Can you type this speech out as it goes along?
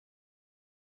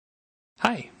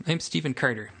Hi, I'm Stephen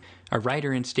Carter, a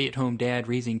writer and stay-at-home dad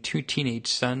raising 2 teenage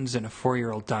sons and a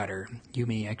 4-year-old daughter. You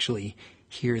may actually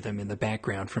hear them in the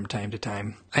background from time to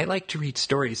time. I like to read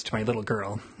stories to my little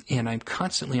girl, and I'm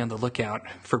constantly on the lookout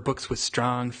for books with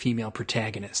strong female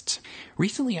protagonists.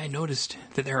 Recently, I noticed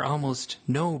that there are almost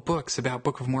no books about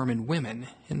Book of Mormon women,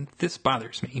 and this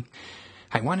bothers me.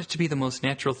 I want it to be the most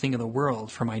natural thing in the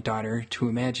world for my daughter to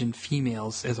imagine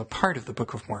females as a part of the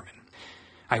Book of Mormon.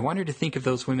 I want her to think of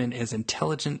those women as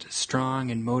intelligent,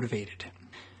 strong, and motivated.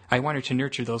 I want her to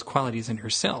nurture those qualities in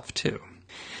herself, too.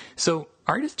 So,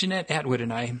 artist Jeanette Atwood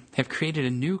and I have created a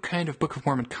new kind of Book of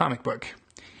Mormon comic book.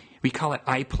 We call it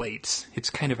iPlates. It's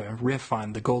kind of a riff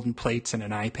on the golden plates and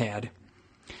an iPad.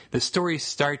 The story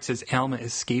starts as Alma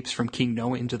escapes from King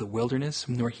Noah into the wilderness,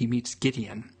 where he meets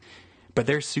Gideon. But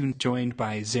they're soon joined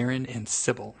by Zerin and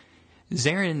Sybil.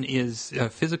 Zerin is a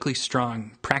physically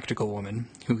strong, practical woman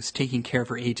who's taking care of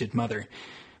her aged mother,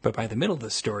 but by the middle of the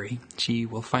story, she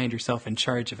will find herself in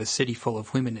charge of a city full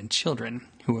of women and children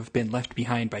who have been left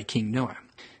behind by King Noah.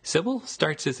 Sybil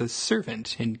starts as a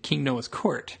servant in King Noah's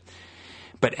court,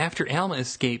 but after Alma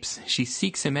escapes, she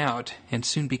seeks him out and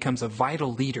soon becomes a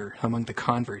vital leader among the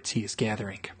converts he is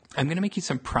gathering. I'm going to make you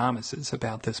some promises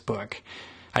about this book.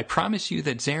 I promise you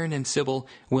that Zerin and Sybil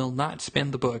will not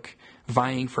spend the book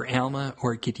vying for Alma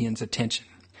or Gideon's attention.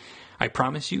 I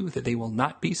promise you that they will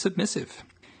not be submissive.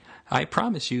 I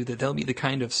promise you that they'll be the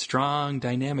kind of strong,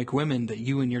 dynamic women that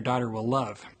you and your daughter will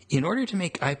love. In order to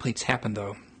make iPlates happen,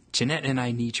 though, Jeanette and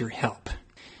I need your help.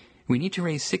 We need to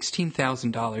raise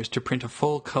 $16,000 to print a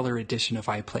full-color edition of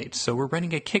iPlates, so we're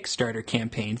running a Kickstarter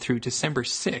campaign through December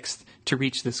 6th to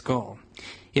reach this goal.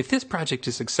 If this project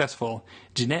is successful,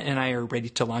 Jeanette and I are ready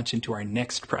to launch into our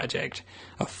next project,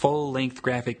 a full-length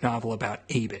graphic novel about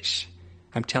Abish.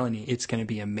 I'm telling you, it's going to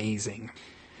be amazing.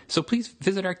 So please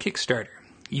visit our Kickstarter.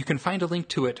 You can find a link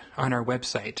to it on our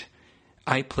website,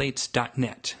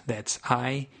 iplates.net. That's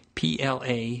iplates.net.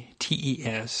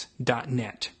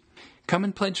 Come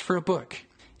and pledge for a book,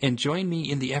 and join me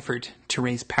in the effort to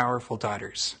raise powerful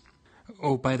daughters.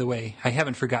 Oh, by the way, I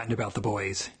haven't forgotten about the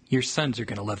boys. Your sons are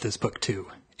going to love this book, too.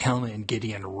 Alma and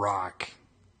Gideon rock.